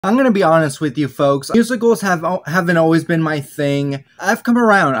I'm gonna be honest with you folks, musicals haven't always been my thing. I've come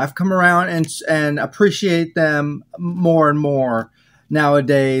around and appreciate them more and more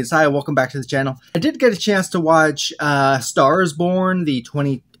nowadays. Hi, welcome back to the channel. I did get a chance to watch Star is Born, the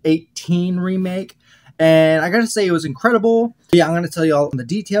 2018 remake, and I gotta say it was incredible. Yeah, I'm gonna tell you all the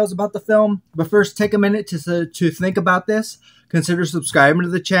details about the film, but first take a minute to think about this. Consider subscribing to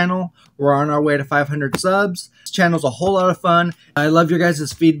the channel. We're on our way to 500 subs. This channel's a whole lot of fun. I love your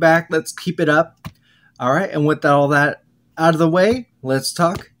guys' feedback. Let's keep it up. All right, and with all that out of the way, let's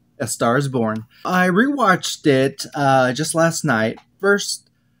talk A Star is Born. I rewatched it just last night. First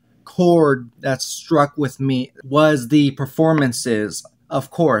chord that struck with me was the performances, of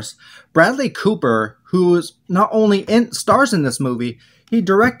course. Bradley Cooper, who is not only stars in this movie, he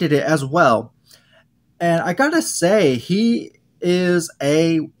directed it as well. And I gotta say, he is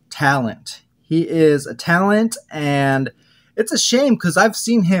a talent. He is a talent, and it's a shame because I've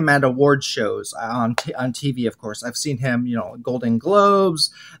seen him at award shows on TV, of course. I've seen him, you know, Golden Globes,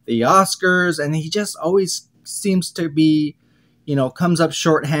 the Oscars, and he just always seems to be, you know, comes up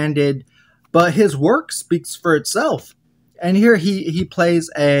shorthanded. But his work speaks for itself. And here he plays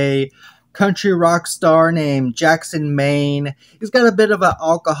a country rock star named Jackson Maine. He's got a bit of an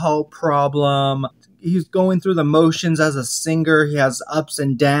alcohol problem. He's going through the motions as a singer. He has ups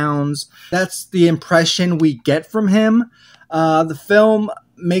and downs. That's the impression we get from him. The film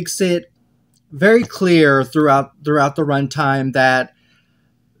makes it very clear throughout the runtime that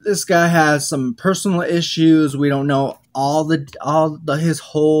this guy has some personal issues. We don't know his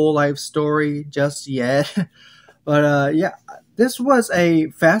whole life story just yet. But yeah, this was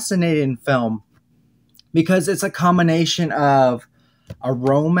a fascinating film because it's a combination of a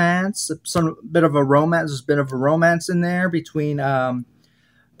romance, some bit of a romance. There's a bit of a romance in there between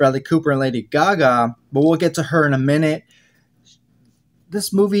Bradley Cooper and Lady Gaga, but we'll get to her in a minute.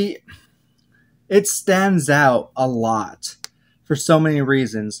 This movie, it stands out a lot for so many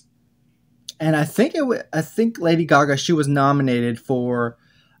reasons, and I think Lady Gaga, she was nominated for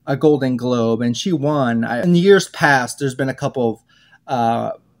a Golden Globe and she won. In years past, there's been a couple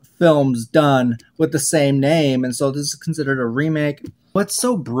of films done with the same name, and so this is considered a remake. What's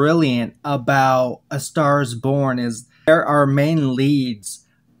so brilliant about A Star is Born is our main leads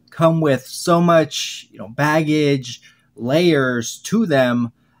come with so much, you know, baggage, layers to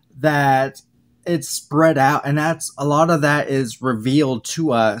them that it's spread out, and that's a lot of that is revealed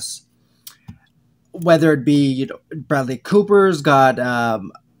to us. Whether it be, you know, Bradley Cooper's got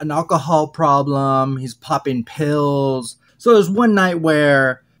an alcohol problem, he's popping pills. So there's one night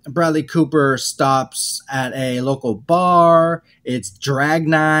where Bradley Cooper stops at a local bar. It's drag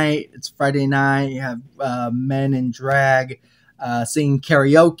night. It's Friday night. You have men in drag singing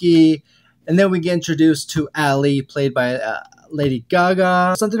karaoke. And then we get introduced to Allie, played by Lady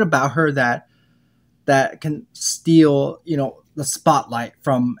Gaga. Something about her that can steal, you know, the spotlight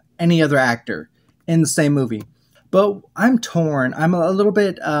from any other actor in the same movie. But I'm torn. I'm a little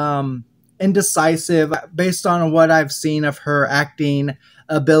bit indecisive based on what I've seen of her acting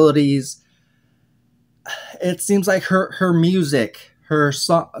abilities. It seems like her music, her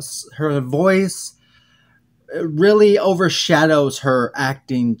voice really overshadows her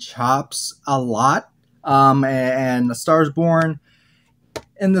acting chops a lot. And A Star is Born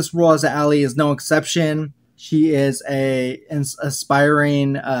in this role as Allie is no exception. She is an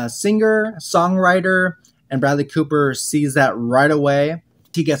aspiring singer, songwriter, and Bradley Cooper sees that right away.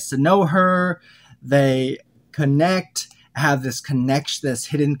 He gets to know her. They connect, have this connection, this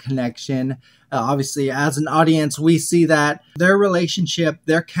hidden connection. Obviously, as an audience, we see that their relationship,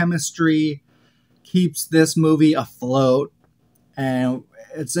 their chemistry keeps this movie afloat, and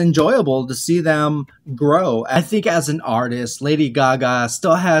it's enjoyable to see them grow. I think as an artist, Lady Gaga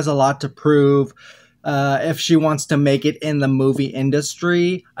still has a lot to prove if she wants to make it in the movie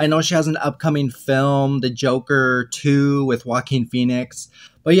industry. I know she has an upcoming film, The Joker 2 with Joaquin Phoenix.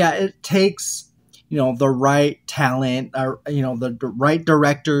 But yeah, it takes, you know, the right talent, you know, the right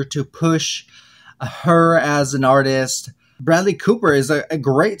director to push her as an artist. Bradley Cooper is a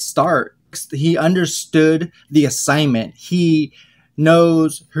great start. He understood the assignment. He knew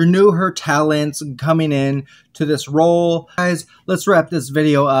her talents coming in to this role. Guys, let's wrap this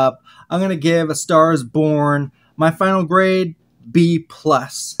video up. I'm going to give A Star is Born my final grade, B+.